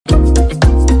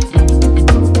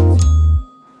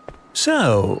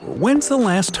So, when's the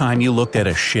last time you looked at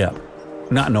a ship?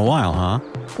 Not in a while, huh?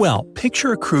 Well,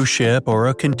 picture a cruise ship or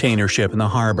a container ship in the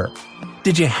harbor.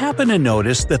 Did you happen to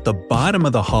notice that the bottom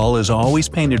of the hull is always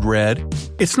painted red?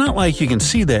 It's not like you can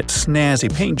see that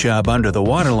snazzy paint job under the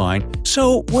waterline,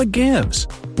 so what gives?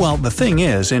 Well, the thing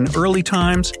is, in early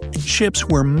times, ships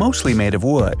were mostly made of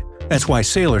wood. That's why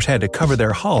sailors had to cover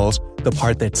their hulls, the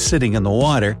part that's sitting in the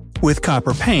water, with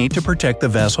copper paint to protect the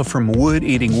vessel from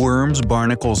wood-eating worms,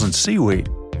 barnacles, and seaweed.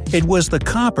 It was the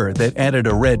copper that added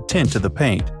a red tint to the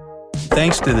paint.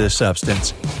 Thanks to this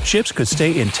substance, ships could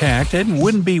stay intact and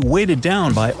wouldn't be weighted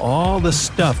down by all the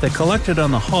stuff that collected on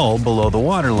the hull below the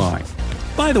waterline.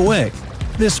 By the way,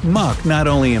 this muck not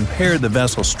only impaired the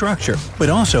vessel's structure, but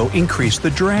also increased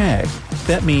the drag.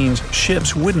 That means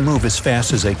ships wouldn't move as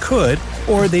fast as they could,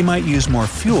 or they might use more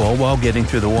fuel while getting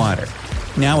through the water.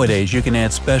 Nowadays, you can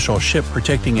add special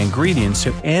ship-protecting ingredients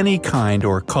to any kind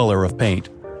or color of paint.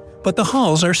 But the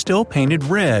hulls are still painted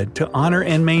red to honor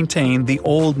and maintain the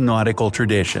old nautical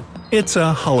tradition. It's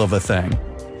a hull of a thing.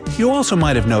 You also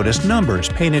might have noticed numbers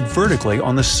painted vertically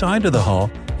on the side of the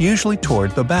hull, usually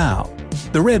toward the bow.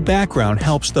 The red background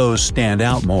helps those stand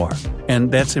out more, and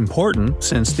that's important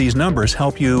since these numbers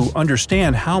help you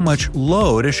understand how much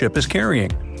load a ship is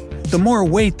carrying. The more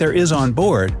weight there is on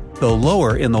board, the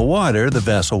lower in the water the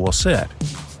vessel will sit.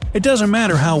 It doesn't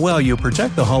matter how well you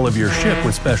protect the hull of your ship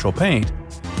with special paint,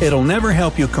 it'll never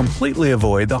help you completely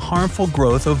avoid the harmful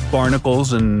growth of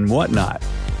barnacles and whatnot.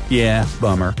 Yeah,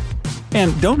 bummer.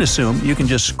 And don't assume you can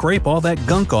just scrape all that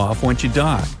gunk off once you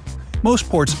dock. Most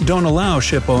ports don't allow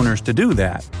ship owners to do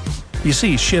that. You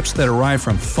see, ships that arrive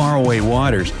from faraway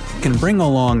waters can bring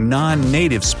along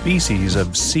non-native species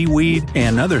of seaweed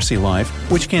and other sea life,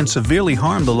 which can severely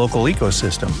harm the local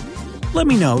ecosystem. Let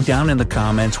me know down in the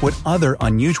comments what other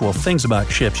unusual things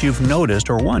about ships you've noticed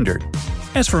or wondered.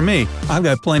 As for me, I've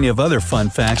got plenty of other fun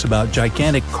facts about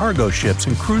gigantic cargo ships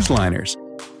and cruise liners.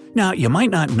 Now, you might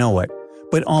not know it,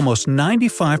 but almost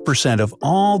 95% of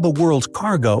all the world's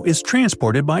cargo is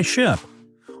transported by ship.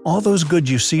 All those goods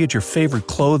you see at your favorite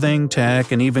clothing,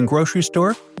 tech, and even grocery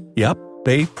store? Yep,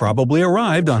 they probably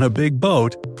arrived on a big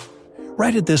boat.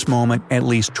 Right at this moment, at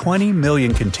least 20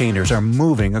 million containers are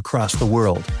moving across the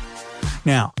world.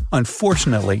 Now,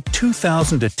 unfortunately,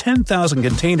 2,000 to 10,000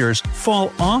 containers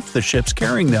fall off the ships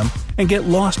carrying them and get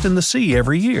lost in the sea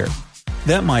every year.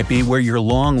 That might be where your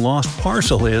long-lost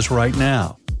parcel is right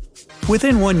now.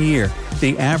 Within 1 year,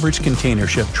 the average container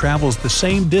ship travels the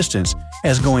same distance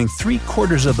as going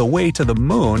 3/4 of the way to the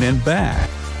moon and back.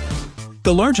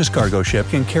 The largest cargo ship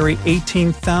can carry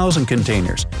 18,000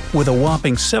 containers, with a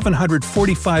whopping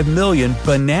 745 million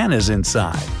bananas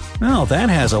inside. Well, that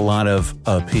has a lot of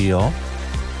appeal.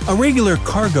 A regular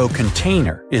cargo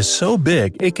container is so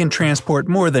big it can transport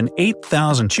more than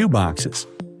 8,000 shoeboxes.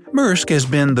 Maersk has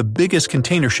been the biggest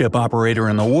container ship operator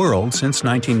in the world since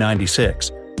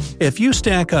 1996. If you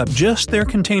stack up just their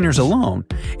containers alone,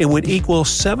 it would equal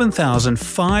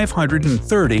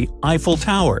 7,530 Eiffel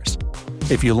Towers.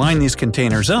 If you line these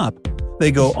containers up,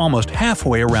 they go almost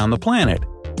halfway around the planet.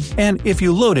 And if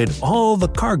you loaded all the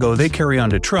cargo they carry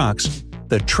onto trucks,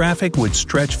 the traffic would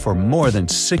stretch for more than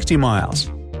 60 miles.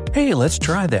 Hey, let's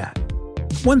try that.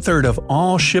 1/3 of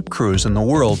all ship crews in the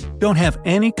world don't have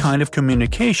any kind of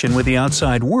communication with the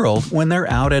outside world when they're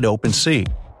out at open sea.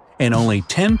 And only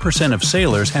 10% of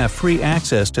sailors have free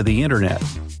access to the internet.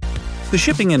 The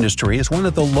shipping industry is one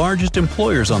of the largest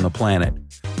employers on the planet.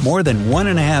 More than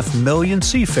 1.5 million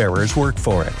seafarers work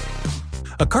for it.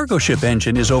 A cargo ship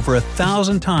engine is over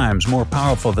 1,000 times more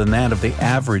powerful than that of the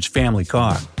average family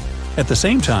car. At the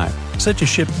same time, such a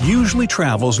ship usually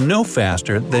travels no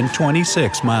faster than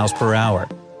 26 miles per hour.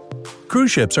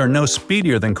 Cruise ships are no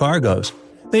speedier than cargoes.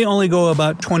 They only go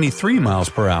about 23 miles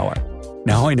per hour.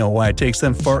 Now I know why it takes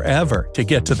them forever to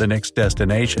get to the next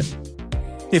destination.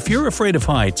 If you're afraid of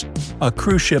heights, a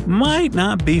cruise ship might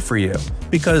not be for you,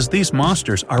 because these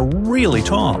monsters are really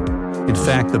tall. In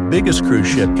fact, the biggest cruise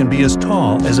ship can be as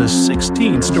tall as a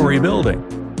 16-story building.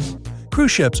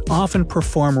 Cruise ships often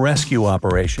perform rescue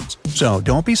operations, so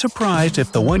don't be surprised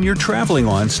if the one you're traveling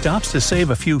on stops to save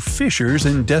a few fishers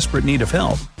in desperate need of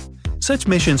help. Such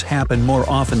missions happen more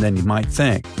often than you might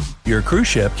think. Your cruise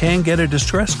ship can get a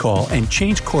distress call and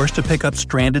change course to pick up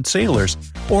stranded sailors,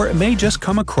 or it may just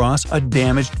come across a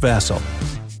damaged vessel.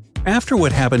 After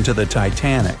what happened to the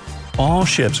Titanic, all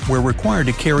ships were required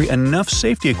to carry enough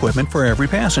safety equipment for every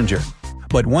passenger.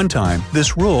 But one time,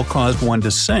 this rule caused one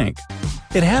to sink.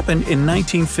 It happened in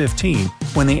 1915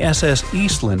 when the SS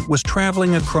Eastland was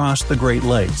traveling across the Great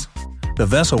Lakes. The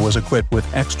vessel was equipped with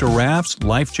extra rafts,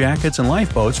 life jackets, and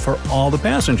lifeboats for all the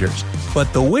passengers.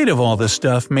 But the weight of all this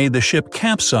stuff made the ship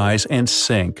capsize and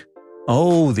sink.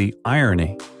 Oh, the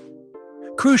irony.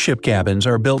 Cruise ship cabins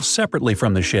are built separately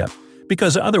from the ship,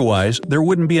 because otherwise there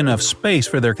wouldn't be enough space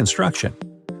for their construction.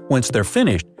 Once they're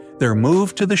finished, they're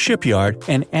moved to the shipyard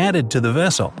and added to the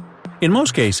vessel. In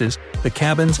most cases, the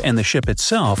cabins and the ship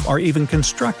itself are even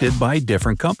constructed by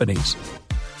different companies.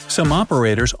 Some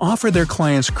operators offer their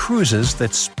clients cruises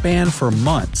that span for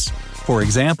months. For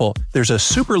example, there's a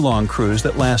super long cruise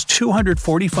that lasts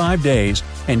 245 days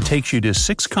and takes you to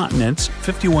 6 continents,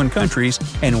 51 countries,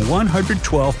 and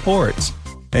 112 ports.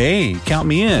 Hey, count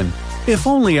me in. If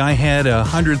only I had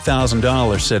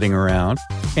 $100,000 sitting around,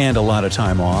 and a lot of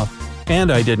time off,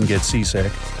 and I didn't get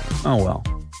seasick. Oh well.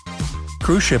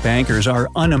 Cruise ship anchors are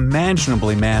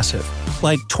unimaginably massive,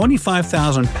 like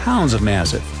 25,000 pounds of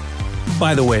massive.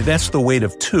 By the way, that's the weight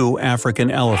of 2 African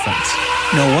elephants.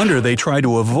 No wonder they try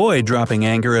to avoid dropping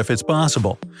anchor if it's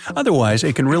possible. Otherwise,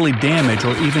 it can really damage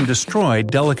or even destroy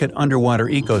delicate underwater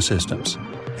ecosystems.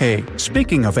 Hey,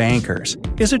 speaking of anchors,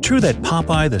 is it true that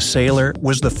Popeye the Sailor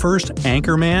was the first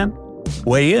anchor man?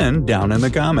 Weigh in down in the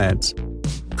comments.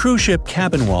 Cruise ship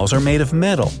cabin walls are made of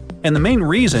metal, and the main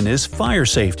reason is fire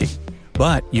safety.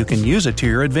 But you can use it to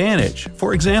your advantage,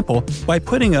 for example, by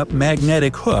putting up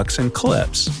magnetic hooks and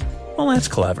clips. Well, that's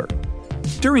clever.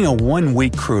 During a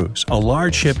 1-week cruise, a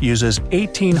large ship uses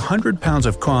 1,800 pounds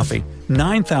of coffee,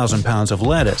 9,000 pounds of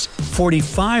lettuce,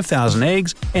 45,000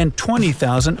 eggs, and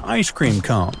 20,000 ice cream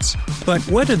cones. But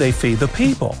what do they feed the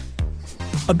people?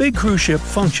 A big cruise ship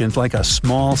functions like a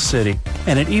small city,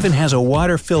 and it even has a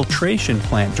water filtration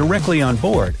plant directly on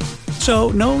board. So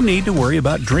no need to worry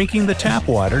about drinking the tap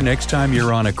water next time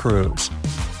you're on a cruise.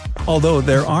 Although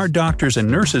there are doctors and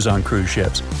nurses on cruise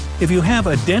ships, if you have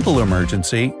a dental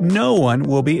emergency, no one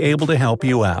will be able to help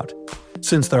you out.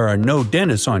 Since there are no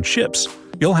dentists on ships,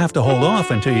 you'll have to hold off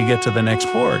until you get to the next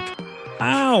port.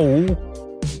 Ow!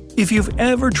 If you've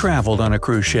ever traveled on a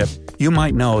cruise ship, you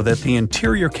might know that the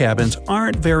interior cabins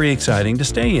aren't very exciting to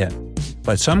stay in.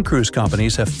 But some cruise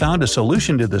companies have found a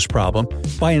solution to this problem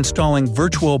by installing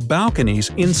virtual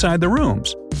balconies inside the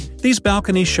rooms. These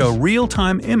balconies show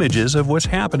real-time images of what's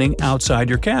happening outside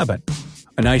your cabin.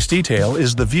 A nice detail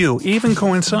is the view even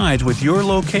coincides with your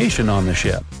location on the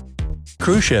ship.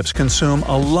 Cruise ships consume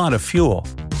a lot of fuel.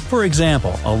 For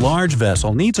example, a large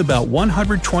vessel needs about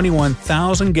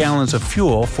 121,000 gallons of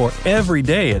fuel for every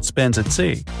day it spends at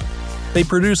sea. They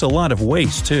produce a lot of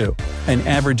waste too, an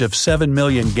average of 7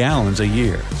 million gallons a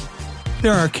year.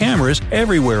 There are cameras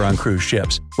everywhere on cruise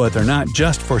ships, but they're not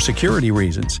just for security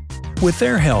reasons. With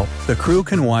their help, the crew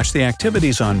can watch the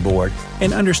activities on board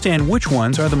and understand which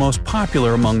ones are the most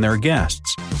popular among their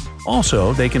guests.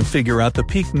 Also, they can figure out the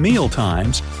peak meal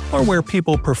times or where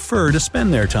people prefer to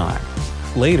spend their time.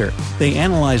 Later, they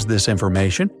analyze this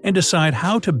information and decide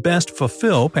how to best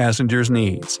fulfill passengers'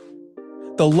 needs.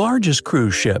 The largest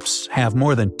cruise ships have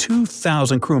more than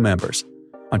 2,000 crew members.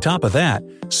 On top of that,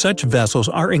 such vessels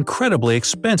are incredibly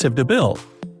expensive to build.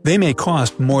 They may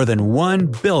cost more than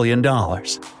 $1 billion.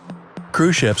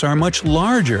 Cruise ships are much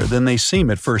larger than they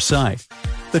seem at first sight.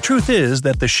 The truth is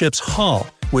that the ship's hull,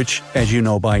 which, as you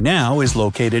know by now, is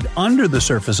located under the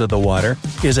surface of the water,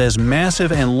 is as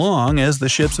massive and long as the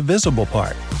ship's visible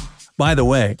part. By the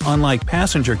way, unlike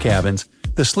passenger cabins,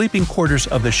 the sleeping quarters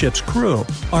of the ship's crew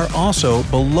are also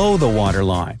below the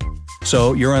waterline,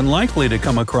 so you're unlikely to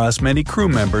come across many crew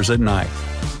members at night.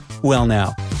 Well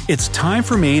now, it's time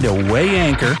for me to weigh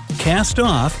anchor, cast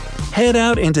off, head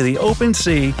out into the open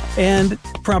sea, and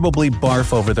probably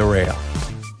barf over the rail.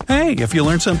 Hey, if you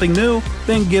learned something new,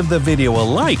 then give the video a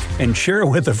like and share it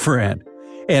with a friend.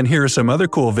 And here are some other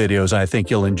cool videos I think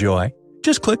you'll enjoy.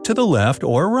 Just click to the left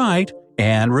or right,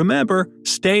 and remember,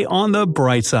 stay on the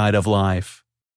bright side of life.